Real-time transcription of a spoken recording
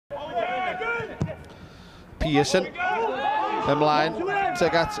Pearson ymlaen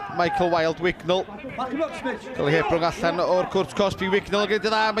tuag at Michael Wilde Wignall. Cael ei hebrwng allan o'r cwrt Cosby. Wignall yn gyda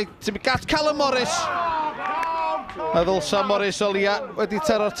dda, mae'n gat Callum Morris. A ddylsa Morris o lia wedi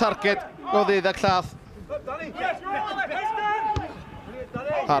taro'r targed o ddeuddag lladd.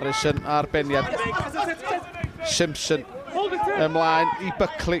 Harrison ar beniad. Simpson ymlaen i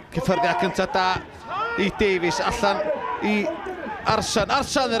Buckley. Cyffyrddiad cyntaf da i Davies allan i Arsan.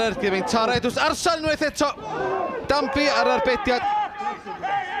 Arsan yr ergydd, mae'n taro edrych. Arsan unwaith eto. Dampi ar arbediad.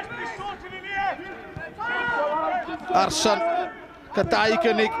 Arsan gyda dau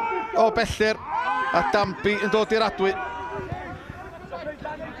gynnig o bellur a Dampi yn dod i'r adwy.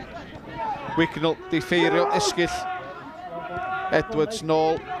 Wignall di ffeirio esgyll. Edwards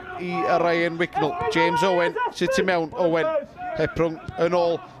nôl i Ryan Wignall. James Owen sydd tu mewn. Owen hebrwng yn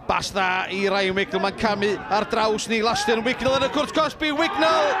ôl. Bas dda i Ryan Wignall. Mae'n camu ar draws ni. Lastyn Wignall yn y cwrt Cosby.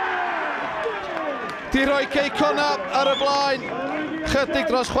 Wignall! Di roi Connah ar y blaen. Chydig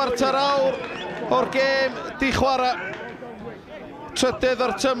dros chwarter awr o'r gêm di chwarae. Trydydd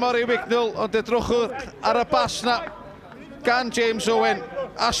o'r tymor i Wignall, ond edrychwch ar y bas na gan James Owen.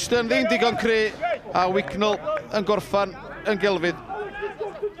 Ashton ddim digon cry a Wignall yn gorffan yn gylfydd.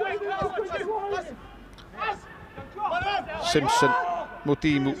 Simpson,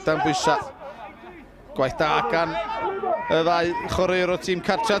 Mwdimu, dan bwysa. Gwaith da gan y ddau chwaraewr o tîm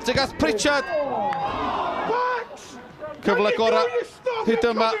cartra. Tuag at Pritchard. Cyfle gora hyd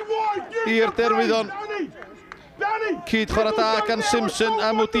yma i'r Derwyddon. Cyd chwarae da gan Simpson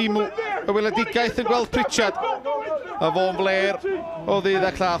a Mwdimu. Y weledigaeth yn gweld Pritchard. A fo'n fler o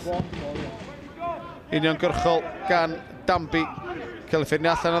ddeuddag llath. Uniongyrchol gan Dampi. Cael ei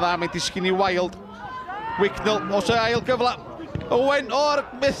ffeindio allan o dda, mae'n disgyn i Wilde. Wignall, os y ail gyfla. Owen o'r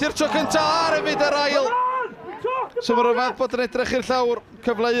methu'r tro cyntaf ar hefyd yr ail. So mae'r yfad bod yn edrych i'r llawr.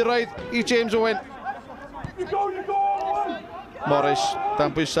 Cyfle uraidd i James Owen. Morris,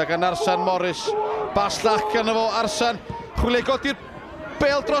 dan bwysa gan Arsan Morris. Bas llach gan efo Arsan. Chwilio godi'r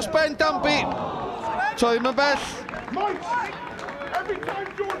bel dros ben Dampi. To ddim yn bell.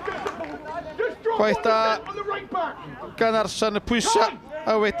 Gwaith da gan Arsan y pwysa.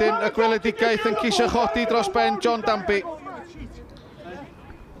 A wedyn y gweledigaeth yn cisio chodi dros ben John Dampi.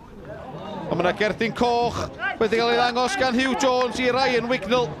 Ond mae yna gerdyn coch wedi cael ei ddangos gan Hugh Jones i Ryan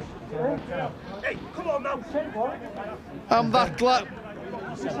Wignall. Am ddadla.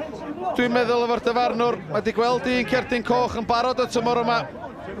 Dwi'n meddwl efo'r dyfarnwr wedi gweld un cerdyn coch yn barod o tymor yma.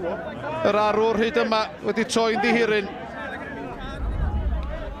 Yr arwr hyd yma wedi troi'n ddihiryn.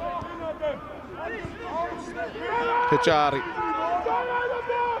 Kajari.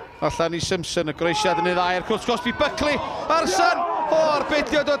 Allan i Simpson, y groesiad yn ei ddau, cwrs Cosby Buckley, Arsan,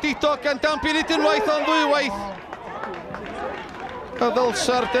 arbediad o dito gan Dampi nid unwaith ond ddwywaith. A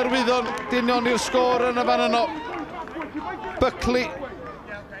ddylsa'r Derwyddon dynion i'r sgôr yn y fan yno. Buckley,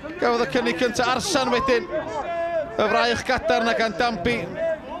 gafodd y cynnig cyntaf Arsan wedyn. Y fraich gadarn na gan Dampi,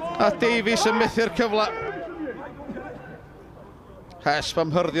 a Davies yn methu'r cyfla. Hesp am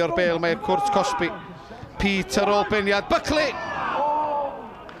hyrdio'r bel mae'r cwrs Cosby. Pete ar ôl beniad, Buckley!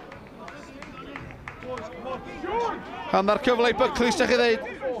 Hannar cyfle i Buckley, sa'ch chi ddeud.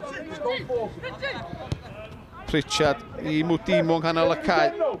 Pritchard i Mwdimu yng nghanol y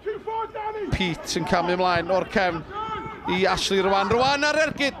cae. Pete yn camu ymlaen o'r cefn i Ashley Rwan. Rwan ar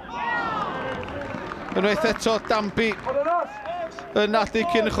ergyd. Unwaith eto Dampi yn nadu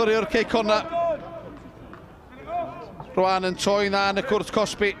cyn chwaraewr Connah. Rwan yn troi'n dda yn y cwrt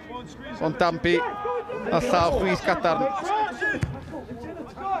Cosby. Ond Dampi a llaw chwith gadarn.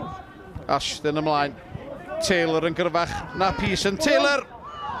 Ashton ymlaen. Taylor yn gyrfach na Pearson. Taylor!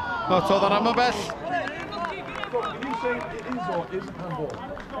 O, todd o'n am y bell.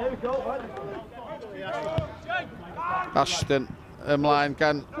 Ashton ymlaen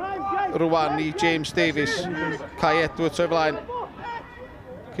gan Rwan i James Davies. Kai Edwards o'i flaen.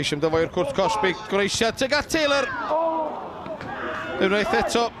 Ceisiam dyfoi'r cwrt Cosby. Groesiad tuag at Taylor. Unwaith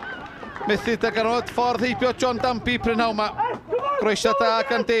eto. Methu daganod ffordd heibio John Dampi prynhaw yma. Groesiad da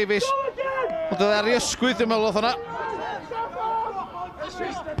gan Davies. Ond oedd ar ei ysgwydd dim ymwneud hwnna.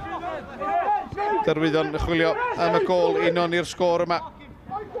 Derwyddon yn chwilio am y gol union i'r sgôr yma.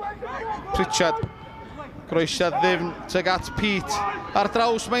 Pritchard. Groesiad ddifn tuag at Pete. Ar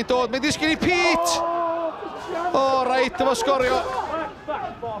draws mae'n dod. Mae'n disgyn i Pete! O, rhaid efo sgorio.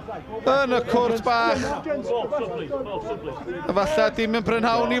 Yn y cwrt bach. A falle dim yn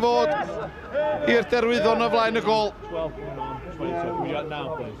brynhawn i fod i'r Derwyddon o flaen y gol.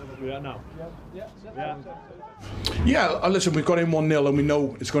 Yeah, listen, we've got in 1-0 and we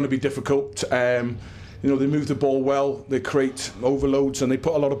know it's going to be difficult. you know, they move the ball well, they create overloads, and they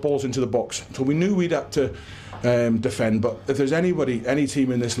put a lot of balls into the box. So we knew we'd have to defend, but if there's any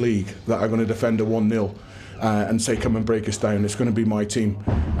team in this league that are going to defend a 1-0 and say come and break us down, it's going to be my team,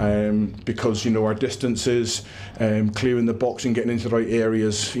 because, you know, our distances, clearing the box and getting into the right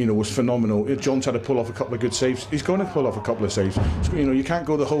areas, you know, was phenomenal. John's had to pull off a couple of good saves. He's going to pull off a couple of saves. So, you know, you can't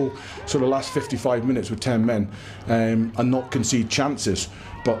go the whole sort of last 55 minutes with 10 men and not concede chances.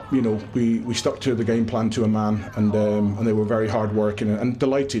 But, you know, we stuck to the game plan to a man, and they were very hard working and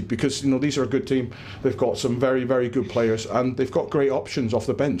delighted, because, you know, these are a good team. They've got some very, very good players, and they've got great options off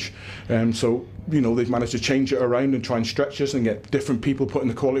the bench. So, you know, they've managed to change it around and try and stretch us and get different people putting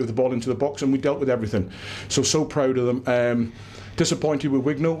the quality of the ball into the box, and we dealt with everything. So proud of them. Disappointed with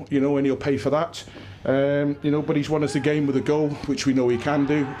Wignall, you know, and he'll pay for that. You know, but he's won us the game with a goal, which we know he can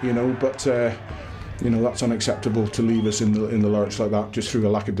do, you know, but you know, that's unacceptable to leave us in the lurch like that just through a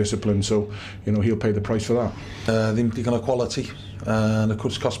lack of discipline. So, you know, he'll pay the price for that. Ddim digon o quality yn y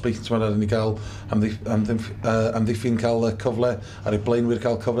cwrs Cosby, ti'n meddwl, ni gael amddiffyn cael cyfle, ar y blaenwyr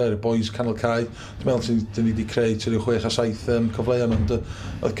cael cyfle, ar y boys canol cae. Dwi'n meddwl dyn ni wedi creu 6 a 7 cyfleon, ond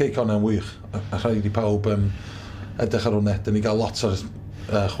oedd Cey Connah yn wych, a rhaid i pawb edrych ar hwnna. Dyn ni gael lot o'r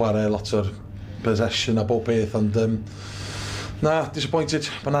chwarae, lot o'r possession a bob beth, ond disappointed,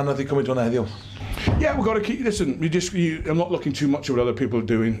 mae'n anodd i cymryd hwnna heddiw. Yeah, we've got to keep. Listen, I'm not looking too much at what other people are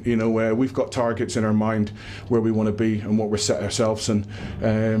doing. You know, we've got targets in our mind where we want to be and what we're set ourselves, and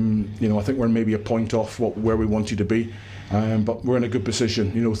you know, I think we're maybe a point off where we wanted to be, but we're in a good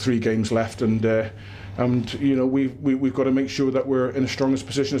position. You know, 3 games left, and you know, we've got to make sure that we're in the strongest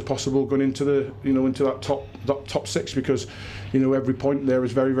position as possible going into that top 6, because, you know, every point there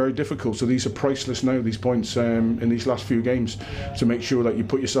is very, very difficult. So these are priceless now, these points in these last few games, to make sure that you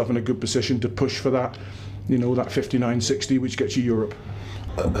put yourself in a good position to push for that, you know, that 59-60, which gets you Europe.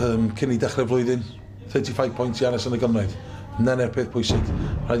 Cyn I dechrau flwyddyn, 35 points i aros yn y gymryd. Nena'r peth pwysig.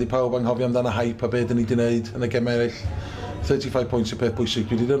 Rhaid i pawb anghofio amdano hype a be dyn ni wedi wneud yn y gemau eraill. 35 points y peth bwysig.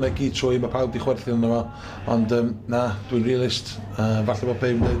 Dwi wedi dod yn gyd trwy, mae pawb di chwerthu yno fo. Ond dwi'n realist. Falle bod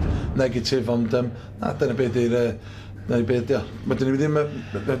peth yn dweud negatif, ond dyna beth di'r... Mae dyn ni ddim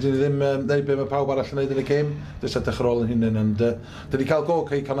wneud be mae pawb arall yn wneud yn y gêm. Dys edrych ar ôl yn hynny. Dyn ni cael go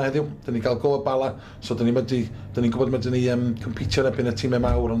Cey Connah heddiw. Dyn ni cael go y bala. So dyn ni'n gwybod mae dyn ni competio yn ebyn y tîmau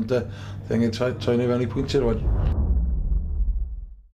mawr, ond dyn ni'n troi nhw fewn i pwyntiau rwan.